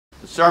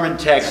The sermon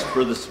text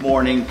for this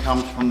morning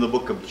comes from the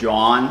book of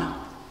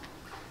John,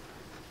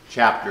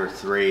 chapter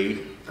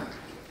 3,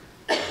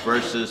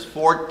 verses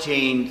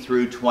 14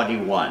 through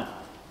 21.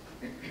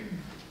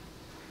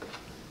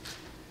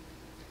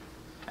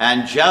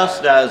 And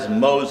just as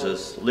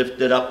Moses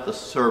lifted up the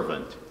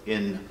serpent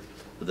in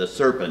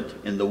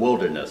the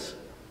wilderness,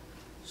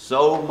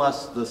 so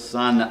must the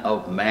Son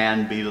of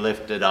Man be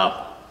lifted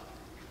up,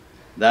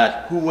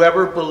 that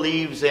whoever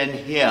believes in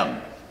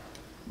him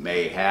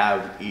may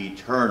have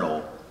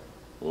eternal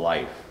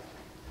life.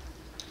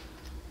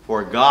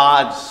 For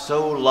God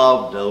so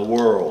loved the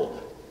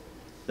world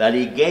that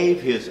he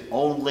gave his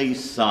only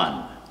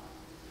Son,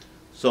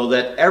 so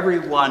that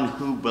everyone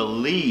who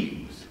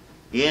believes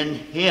in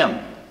him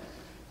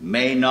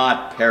may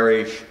not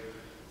perish,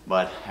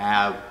 but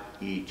have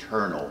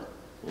eternal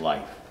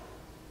life.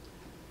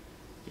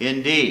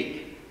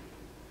 Indeed,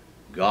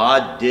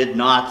 God did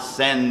not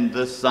send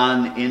the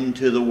Son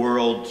into the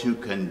world to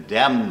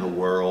condemn the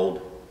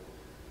world,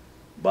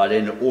 but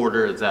in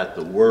order that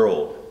the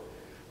world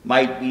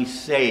might be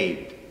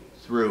saved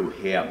through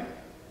him.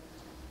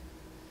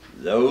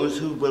 Those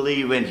who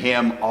believe in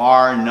him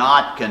are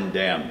not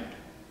condemned,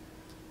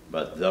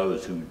 but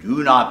those who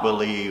do not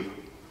believe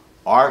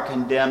are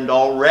condemned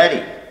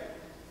already,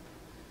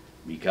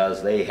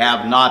 because they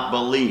have not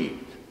believed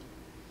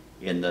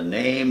in the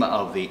name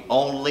of the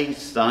only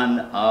Son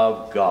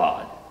of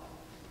God.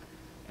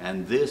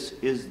 And this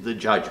is the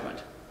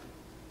judgment,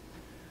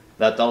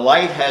 that the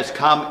light has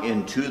come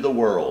into the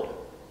world,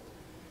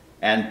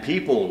 and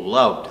people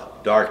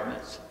loved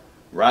darkness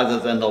rather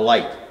than the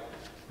light,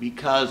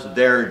 because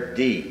their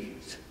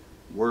deeds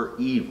were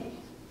evil.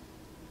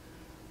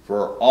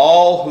 For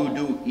all who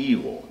do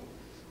evil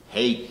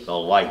hate the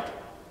light,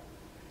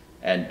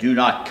 and do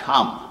not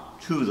come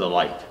to the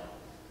light,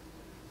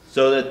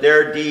 so that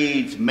their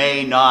deeds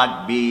may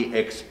not be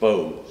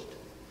exposed.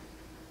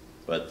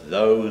 But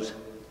those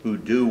who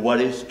do what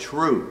is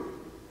true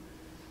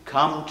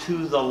come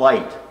to the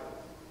light,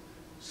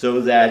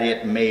 so that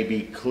it may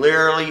be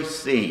clearly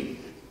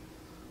seen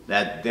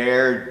that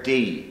their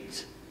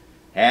deeds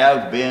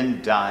have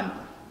been done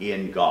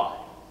in God.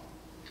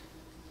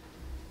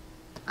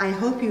 I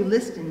hope you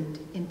listened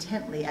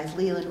intently as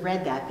Leland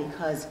read that,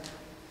 because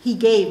he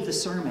gave the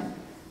sermon.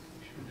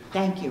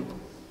 Thank you.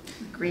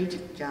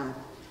 Great job.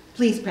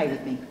 Please pray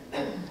with me.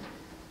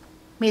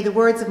 May the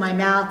words of my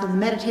mouth and the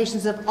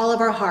meditations of all of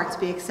our hearts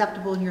be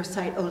acceptable in your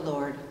sight, O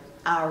Lord,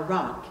 our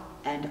rock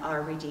and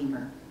our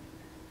Redeemer.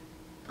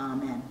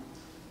 Amen.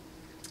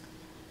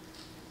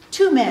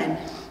 Two men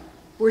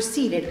were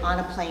seated on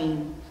a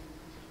plain.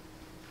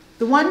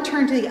 The one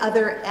turned to the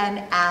other and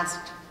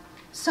asked,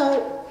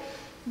 "So,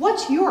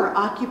 what's your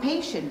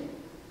occupation?"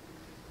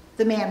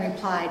 The man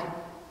replied,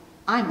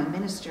 "I'm a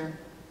minister."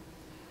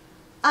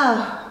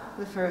 "Oh,"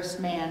 the first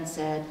man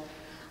said,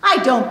 "I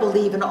don't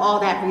believe in all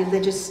that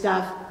religious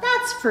stuff.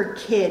 That's for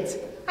kids.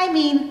 I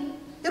mean,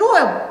 it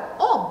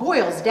all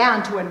boils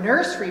down to a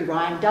nursery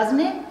rhyme, doesn't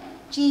it?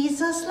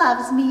 Jesus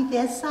loves me,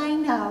 this I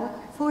know,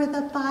 for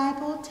the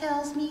Bible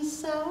tells me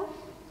so."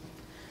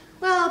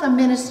 Well, the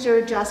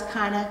minister just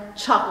kind of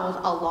chuckled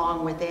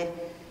along with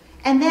it,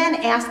 and then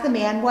asked the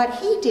man what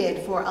he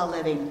did for a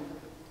living.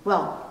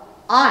 "Well,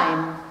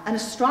 I'm an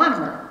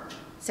astronomer,"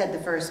 said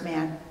the first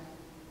man.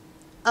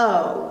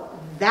 "Oh,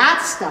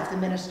 that stuff," the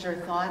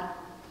minister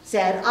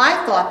said.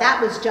 "I thought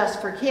that was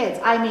just for kids.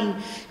 I mean,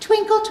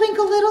 twinkle,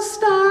 twinkle, little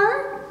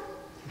star,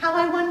 how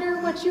I wonder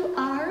what you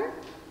are."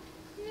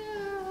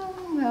 Yeah,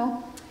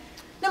 well,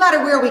 no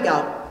matter where we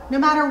go, no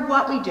matter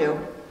what we do,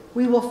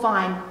 we will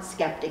find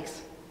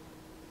skeptics.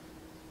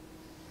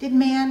 Did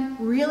man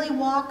really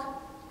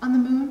walk on the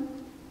moon?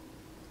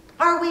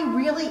 Are we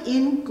really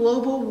in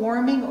global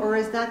warming, or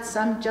is that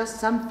just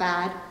some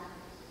fad?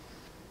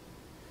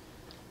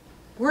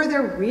 Were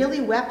there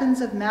really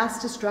weapons of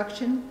mass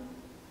destruction?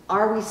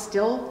 Are we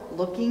still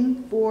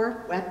looking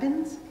for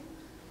weapons?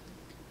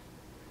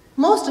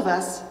 Most of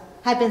us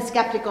have been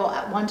skeptical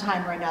at one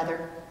time or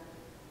another.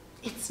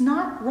 It's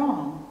not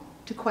wrong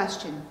to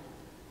question.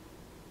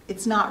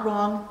 It's not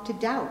wrong to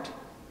doubt.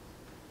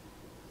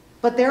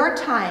 But there are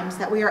times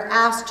that we are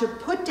asked to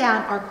put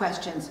down our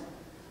questions,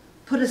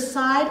 put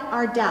aside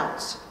our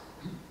doubts,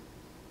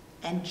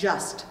 and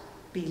just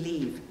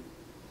believe.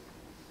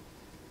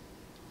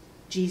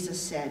 Jesus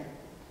said,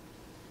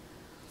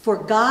 "For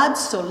God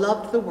so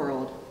loved the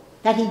world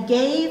that he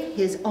gave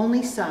his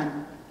only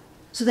Son,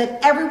 so that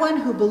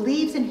everyone who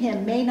believes in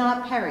him may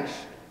not perish,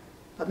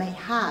 but may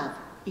have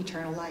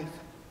eternal life."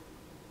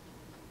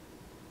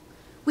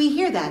 We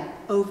hear that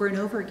over and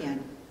over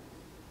again.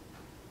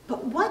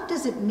 But what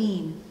does it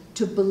mean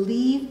to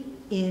believe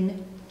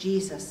in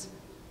Jesus?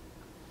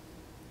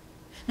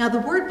 Now, the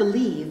word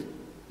believe,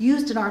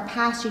 used in our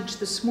passage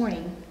this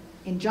morning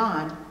in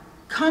John,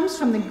 comes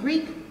from the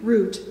Greek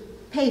root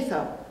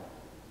patho.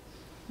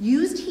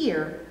 Used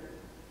here,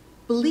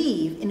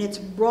 believe in its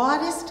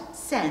broadest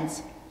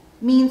sense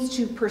means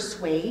to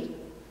persuade,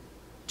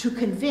 to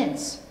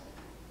convince,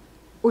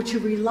 or to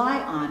rely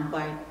on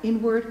by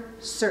inward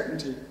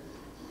certainty.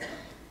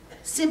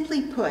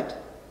 Simply put,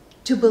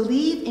 To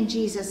believe in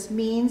Jesus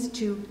means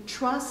to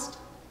trust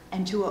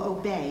and to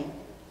obey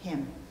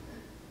him.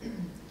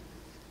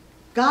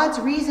 God's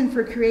reason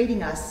for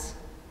creating us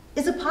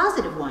is a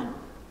positive one.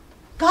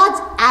 God's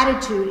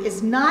attitude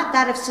is not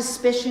that of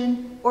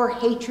suspicion or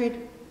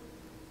hatred,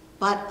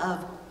 but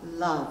of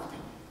love.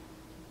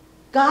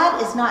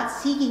 God is not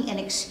seeking an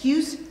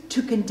excuse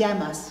to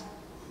condemn us.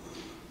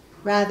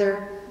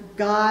 Rather,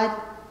 God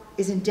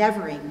is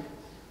endeavoring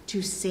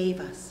to save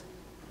us.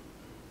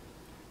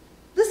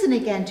 Listen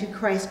again to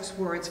Christ's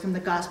words from the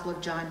Gospel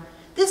of John,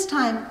 this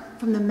time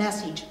from the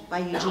Message by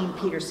Eugene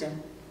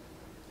Peterson.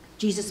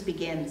 Jesus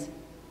begins,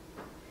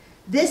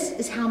 "This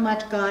is how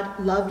much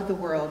God loved the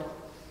world.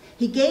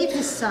 He gave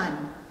his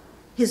Son,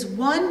 his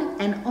one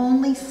and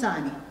only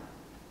Son.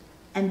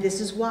 And this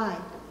is why,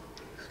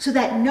 so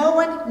that no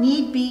one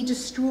need be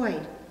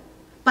destroyed.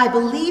 By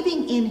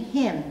believing in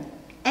him,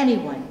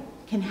 anyone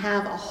can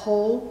have a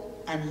whole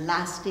and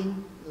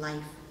lasting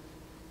life."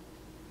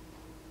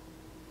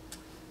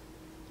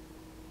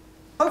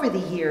 Over the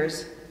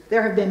years,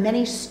 there have been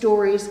many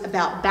stories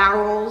about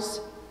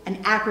barrels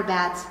and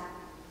acrobats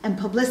and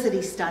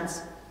publicity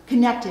stunts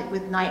connected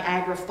with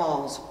Niagara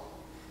Falls.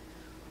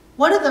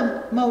 One of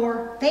the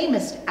more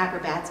famous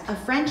acrobats, a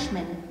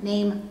Frenchman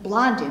named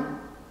Blondin,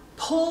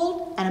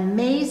 pulled an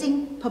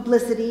amazing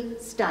publicity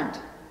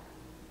stunt.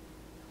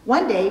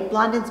 One day,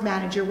 Blondin's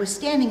manager was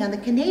standing on the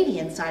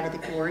Canadian side of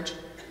the gorge,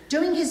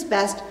 doing his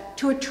best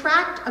to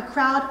attract a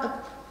crowd of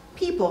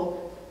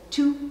people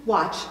to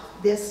watch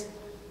this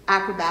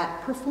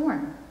acrobat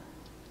perform.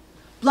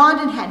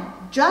 Blondin had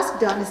just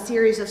done a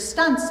series of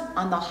stunts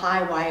on the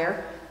high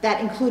wire that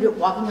included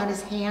walking on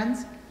his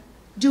hands,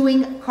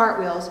 doing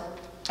cartwheels,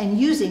 and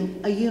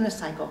using a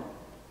unicycle.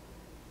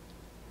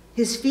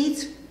 His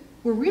feats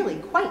were really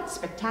quite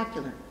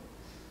spectacular.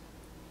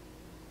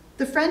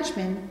 The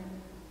Frenchman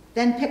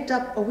then picked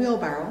up a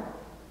wheelbarrow,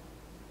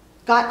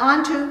 got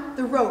onto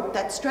the rope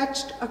that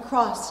stretched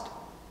across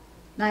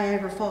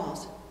Niagara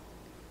Falls,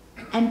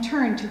 and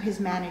turned to his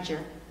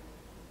manager.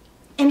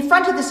 In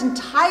front of this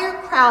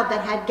entire crowd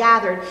that had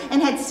gathered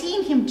and had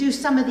seen him do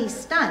some of these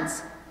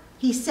stunts,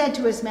 he said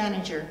to his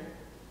manager,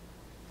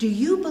 "Do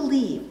you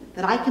believe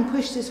that I can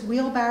push this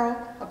wheelbarrow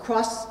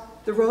across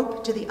the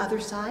rope to the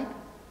other side?"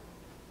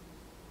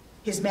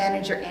 His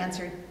manager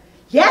answered,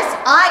 "Yes,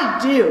 I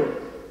do."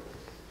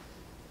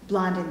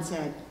 Blondin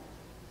said,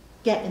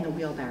 "Get in the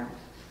wheelbarrow."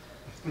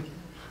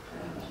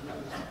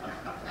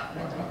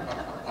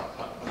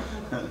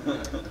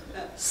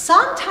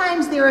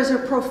 Sometimes there is a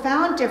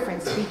profound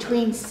difference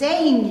between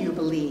saying you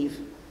believe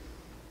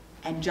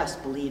and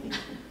just believing.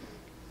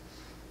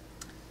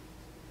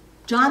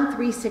 John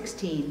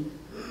 3:16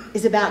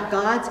 is about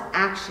God's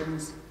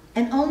actions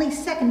and only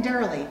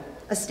secondarily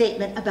a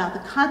statement about the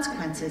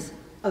consequences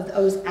of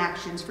those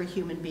actions for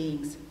human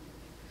beings.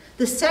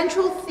 The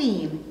central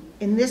theme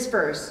in this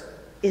verse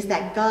is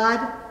that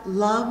God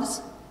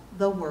loves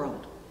the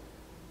world.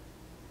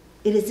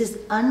 It is this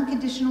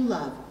unconditional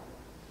love,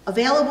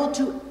 available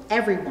to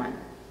everyone,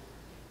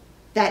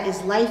 that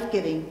is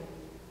life-giving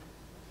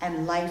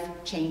and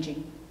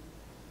life-changing.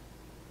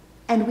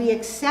 And we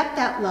accept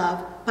that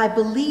love by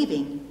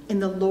believing in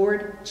the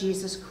Lord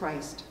Jesus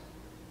Christ.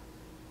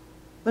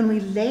 When we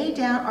lay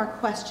down our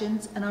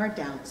questions and our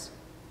doubts,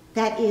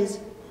 that is,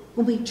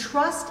 when we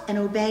trust and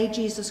obey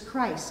Jesus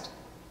Christ,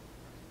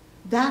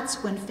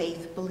 that's when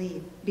faith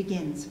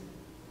begins.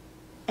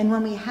 And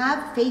when we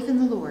have faith in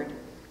the Lord,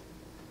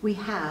 we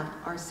have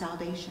our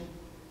salvation.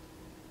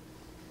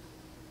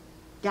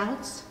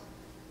 Doubts,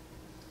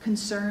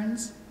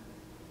 concerns,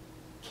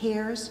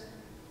 cares,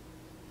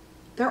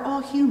 they're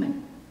all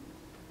human,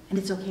 and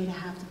it's okay to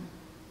have them.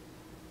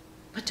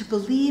 But to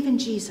believe in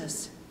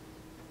Jesus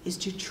is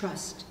to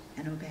trust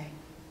and obey.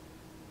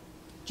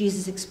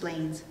 Jesus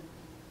explains,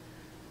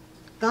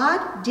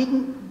 God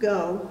didn't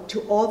go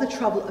to all the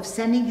trouble of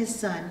sending his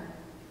Son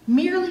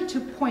merely to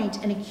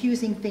point an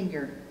accusing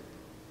finger,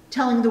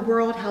 telling the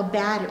world how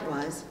bad it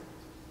was.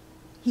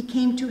 He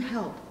came to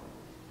help,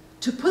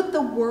 to put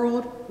the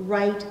world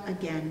right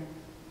again.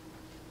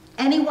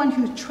 Anyone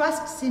who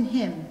trusts in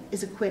him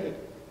is acquitted.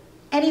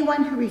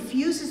 Anyone who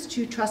refuses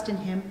to trust in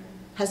him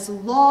has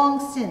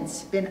long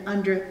since been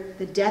under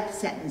the death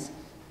sentence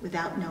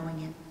without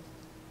knowing it.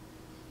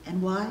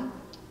 And why?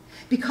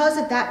 Because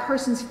of that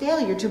person's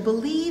failure to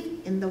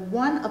believe in the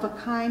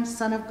one-of-a-kind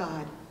Son of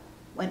God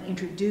when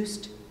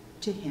introduced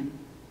to him.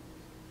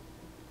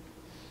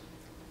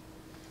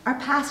 Our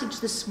passage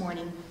this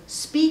morning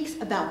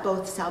speaks about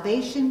both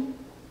salvation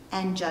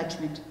and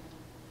judgment.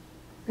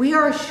 We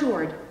are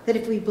assured that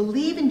if we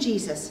believe in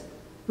Jesus,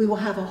 we will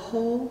have a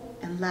whole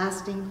and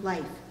lasting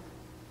life.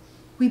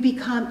 We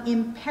become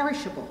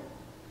imperishable,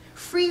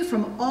 free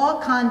from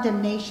all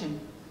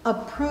condemnation,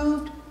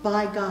 approved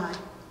by God.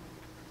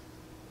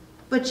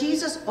 But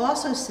Jesus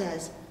also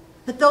says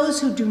that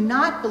those who do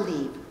not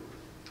believe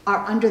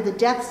are under the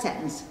death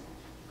sentence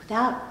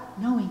without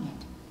knowing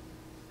it.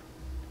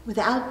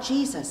 Without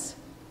Jesus,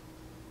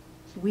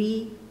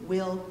 we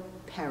will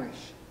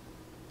perish.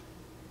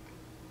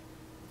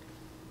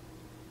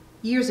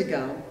 Years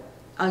ago,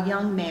 a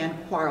young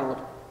man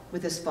quarreled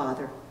with his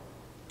father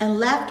and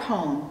left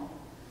home,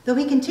 though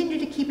he continued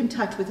to keep in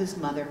touch with his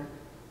mother.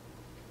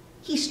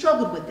 He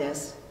struggled with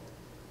this,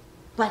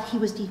 but he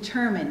was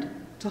determined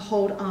to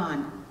hold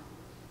on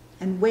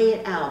and weigh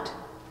it out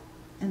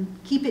and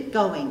keep it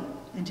going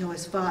until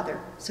his father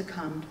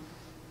succumbed.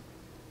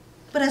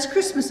 But as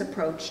Christmas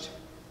approached,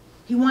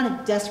 he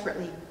wanted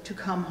desperately to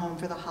come home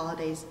for the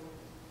holidays.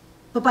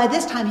 But by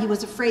this time, he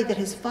was afraid that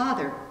his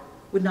father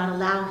would not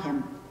allow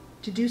him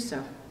to do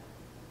so.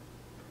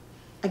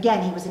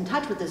 Again, he was in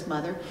touch with his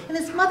mother, and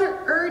his mother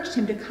urged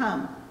him to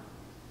come.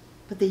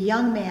 But the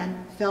young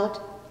man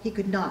felt he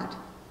could not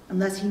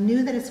unless he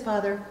knew that his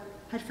father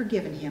had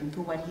forgiven him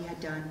for what he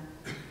had done.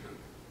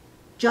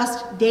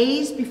 Just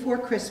days before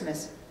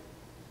Christmas,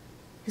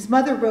 his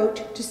mother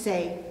wrote to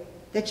say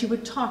that she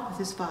would talk with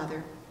his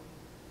father.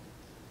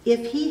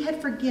 If he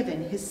had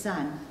forgiven his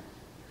son,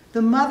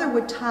 the mother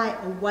would tie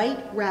a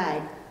white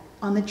rag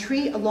on the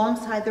tree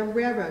alongside the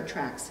railroad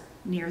tracks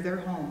near their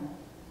home.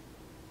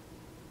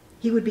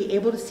 He would be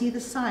able to see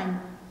the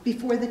sign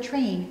before the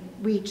train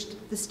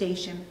reached the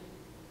station.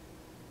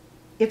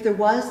 If there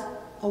was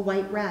a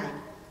white rag,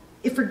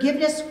 if there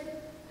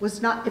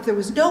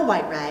was no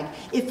white rag,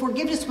 if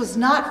forgiveness was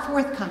not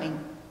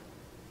forthcoming,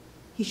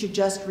 he should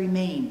just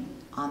remain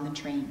on the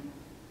train.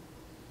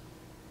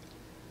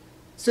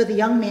 So the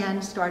young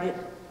man started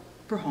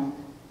for home.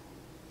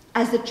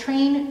 As the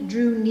train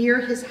drew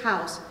near his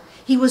house,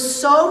 he was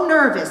so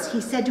nervous,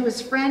 he said to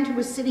his friend who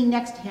was sitting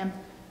next to him,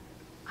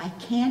 "I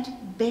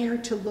can't bear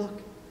to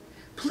look.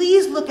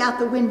 Please look out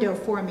the window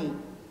for me.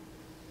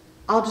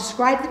 I'll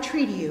describe the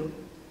tree to you,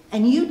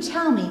 and you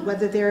tell me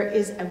whether there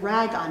is a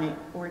rag on it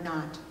or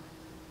not."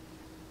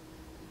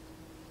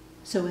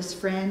 So his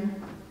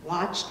friend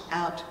watched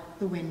out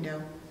the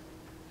window.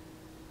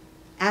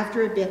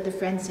 After a bit, the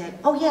friend said,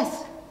 "Oh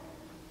yes,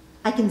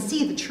 I can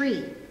see the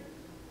tree."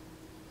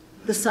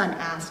 The son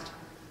asked,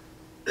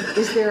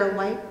 "Is there a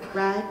white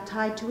rag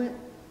tied to it?"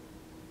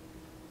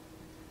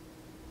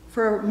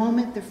 For a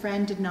moment, the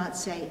friend did not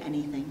say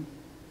anything.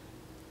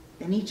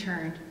 Then he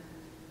turned,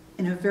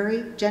 in a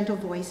very gentle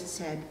voice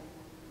said,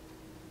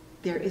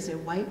 "There is a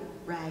white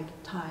rag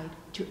tied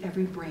to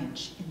every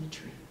branch in the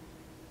tree."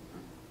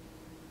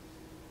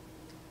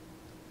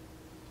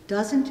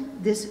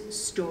 Doesn't this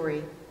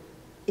story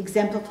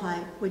exemplify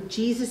what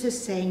Jesus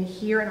is saying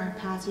here in our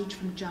passage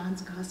from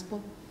John's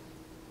Gospel?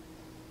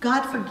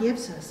 God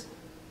forgives us.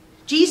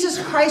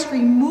 Jesus Christ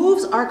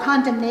removes our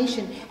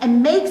condemnation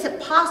and makes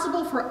it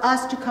possible for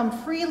us to come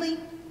freely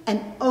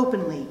and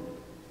openly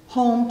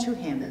home to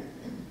him.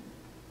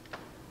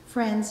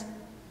 Friends,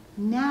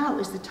 now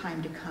is the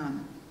time to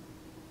come.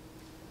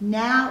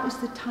 Now is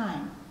the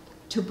time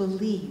to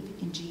believe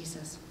in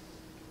Jesus.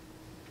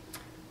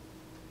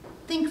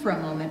 Think for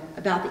a moment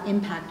about the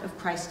impact of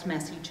Christ's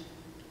message.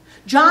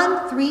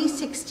 John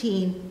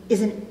 3:16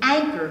 is an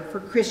anchor for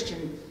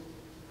Christians,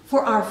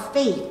 for our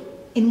faith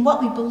in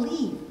what we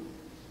believe.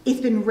 It's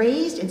been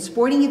raised in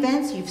sporting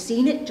events. You've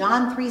seen it,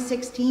 John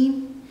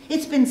 3:16.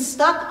 It's been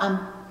stuck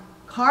on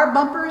car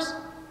bumpers,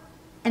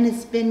 and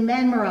it's been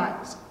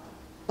memorized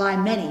by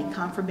many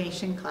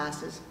confirmation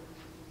classes.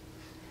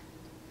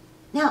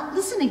 Now,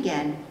 listen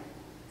again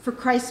for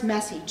Christ's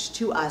message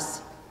to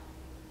us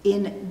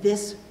in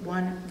this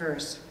one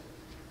verse.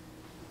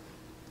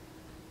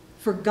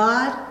 For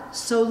God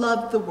so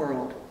loved the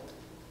world.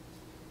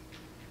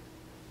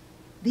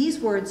 These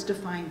words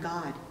define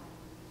God.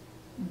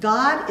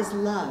 God is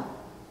love,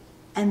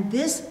 and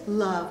this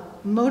love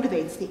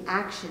motivates the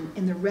action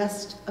in the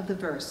rest of the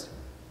verse.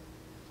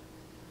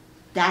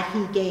 That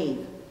he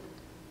gave.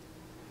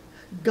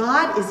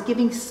 God is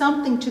giving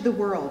something to the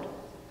world,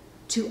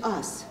 to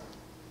us,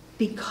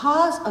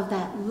 because of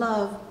that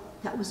love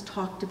that was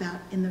talked about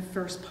in the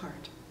first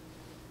part.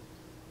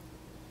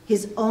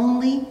 His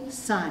only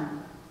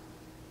Son.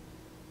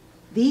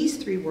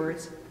 These three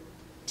words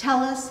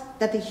tell us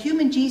that the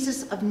human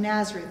Jesus of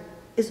Nazareth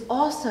is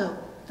also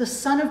the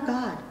Son of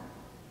God,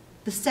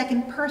 the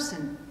second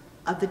person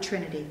of the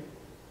Trinity.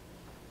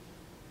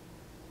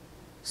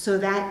 So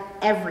that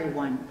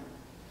everyone,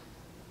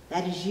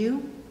 that is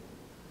you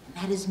and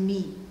that is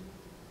me,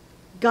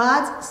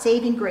 God's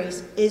saving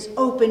grace is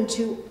open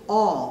to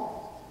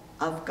all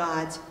of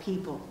God's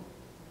people.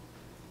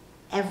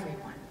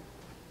 Everyone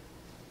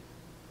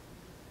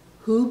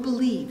who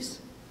believes.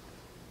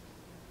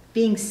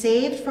 Being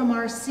saved from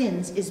our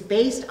sins is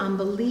based on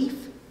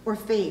belief or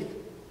faith,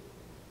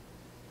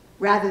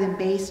 rather than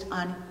based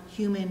on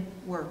human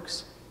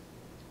works.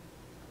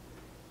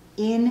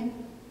 In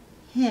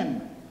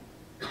him.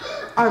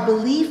 Our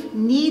belief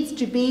needs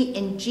to be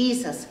in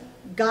Jesus,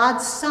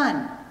 God's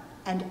Son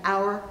and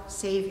our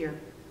Savior.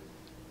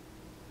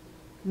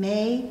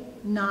 May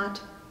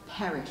not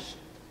perish.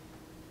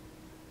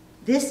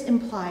 This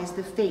implies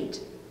the fate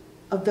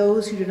of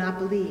those who do not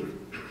believe.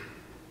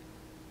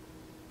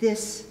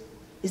 This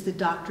is the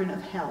doctrine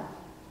of hell,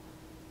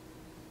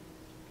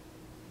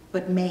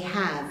 but may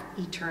have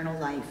eternal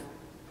life.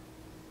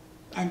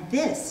 And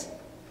this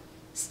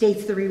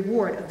states the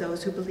reward of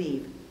those who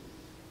believe.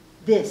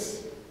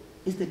 This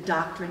is the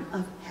doctrine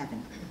of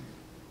heaven.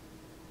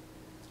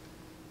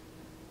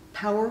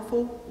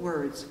 Powerful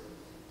words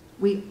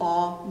we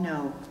all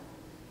know,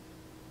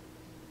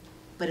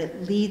 but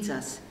it leads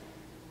us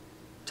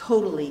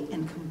totally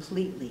and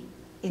completely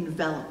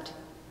enveloped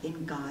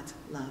in God's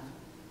love.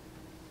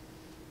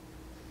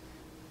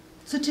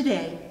 So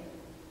today,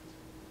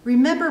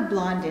 remember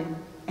Blondin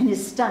and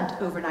his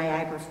stunt over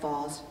Niagara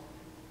Falls.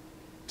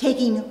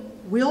 Taking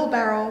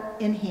wheelbarrow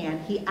in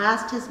hand, he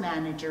asked his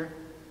manager,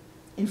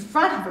 in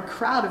front of a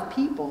crowd of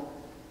people,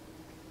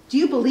 "Do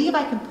you believe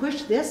I can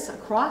push this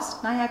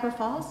across Niagara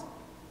Falls?"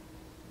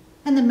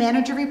 And the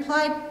manager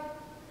replied,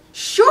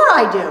 "Sure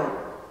I do."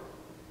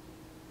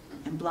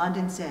 And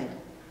Blondin said,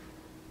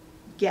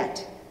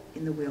 "Get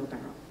in the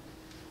wheelbarrow."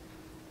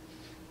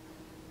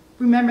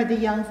 Remember the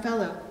young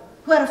fellow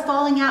who had a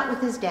falling out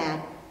with his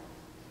dad,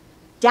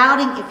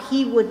 doubting if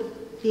he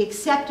would be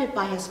accepted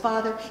by his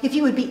father, if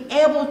he would be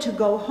able to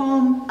go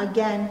home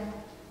again.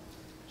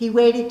 He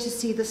waited to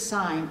see the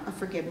sign of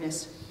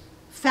forgiveness,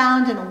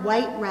 found in a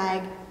white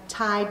rag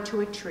tied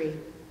to a tree.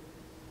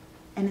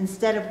 And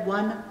instead of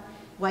one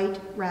white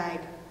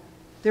rag,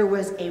 there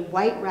was a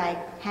white rag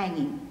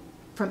hanging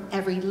from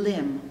every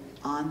limb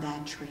on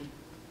that tree.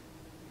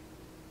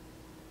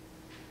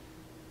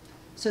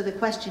 So the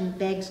question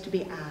begs to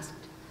be asked,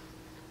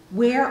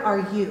 where are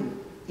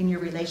you in your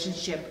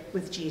relationship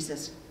with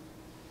Jesus?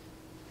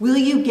 Will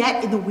you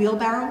get in the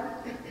wheelbarrow?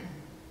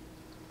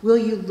 Will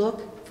you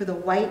look for the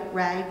white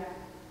rag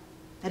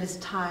that is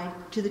tied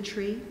to the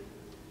tree?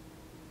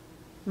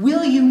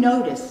 Will you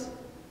notice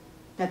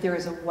that there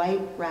is a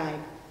white rag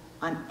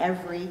on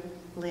every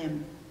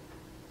limb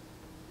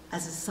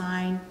as a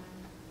sign,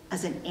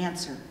 as an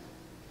answer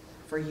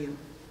for you?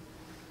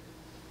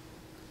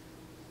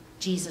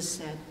 Jesus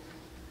said,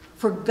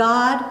 "For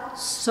God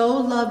so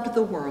loved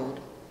the world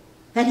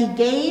that he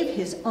gave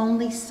his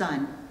only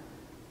Son,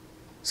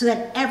 so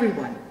that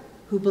everyone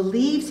who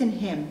believes in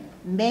him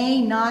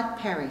may not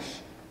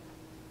perish,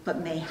 but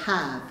may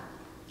have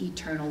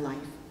eternal life."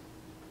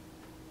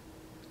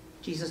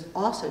 Jesus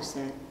also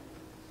said,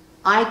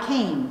 "I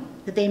came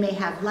that they may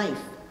have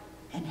life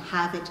and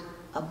have it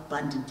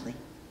abundantly."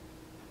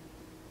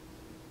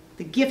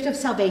 The gift of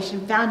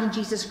salvation found in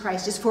Jesus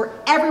Christ is for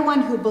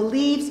everyone who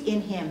believes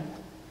in him.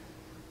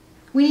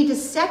 We need to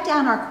set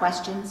down our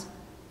questions,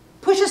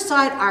 push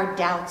aside our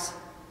doubts,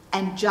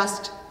 and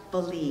just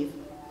believe.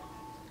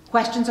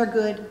 Questions are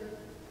good,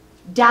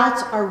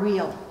 doubts are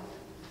real,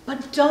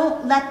 but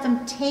don't let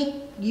them take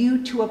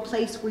you to a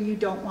place where you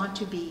don't want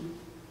to be.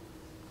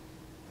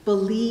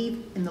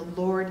 Believe in the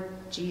Lord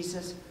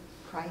Jesus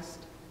Christ.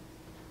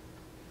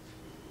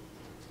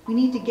 We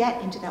need to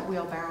get into that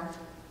wheelbarrow.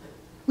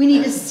 We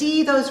need to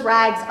see those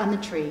rags on the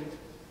tree.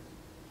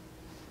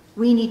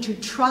 We need to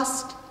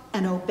trust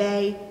and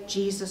obey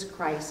Jesus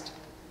Christ,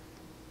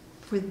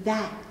 for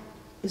that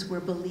is where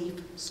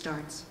belief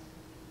starts.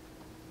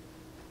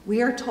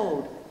 We are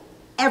told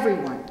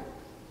everyone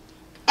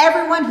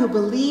who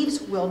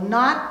believes will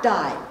not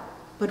die,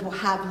 but will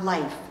have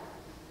life.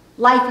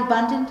 Life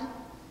abundant,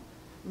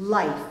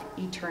 life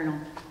eternal.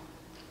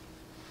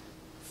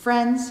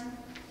 Friends,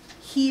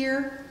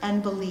 hear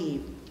and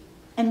believe.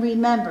 And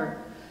remember,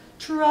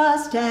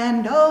 trust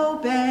and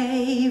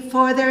obey,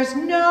 for there's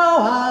no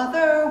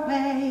other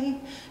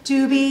way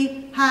to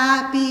be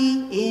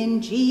happy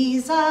in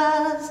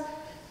Jesus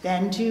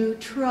than to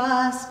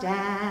trust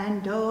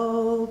and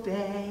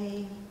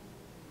obey.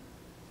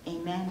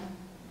 Amen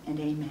and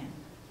amen.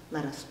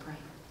 Let us pray.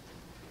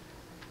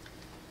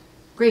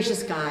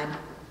 Gracious God,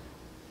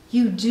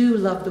 you do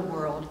love the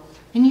world,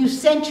 and you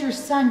sent your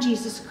Son,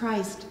 Jesus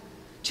Christ,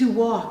 to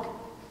walk,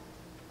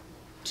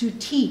 to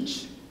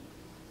teach,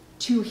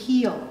 to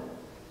heal,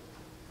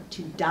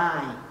 to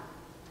die,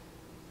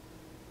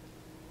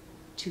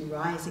 to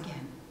rise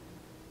again,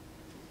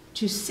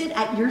 to sit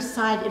at your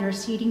side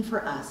interceding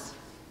for us.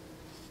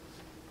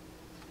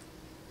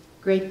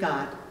 Great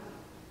God,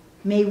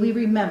 may we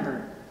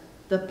remember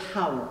the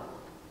power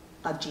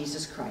of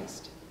Jesus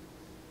Christ.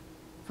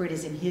 For it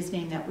is in his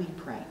name that we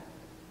pray.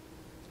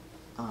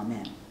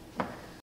 Amen.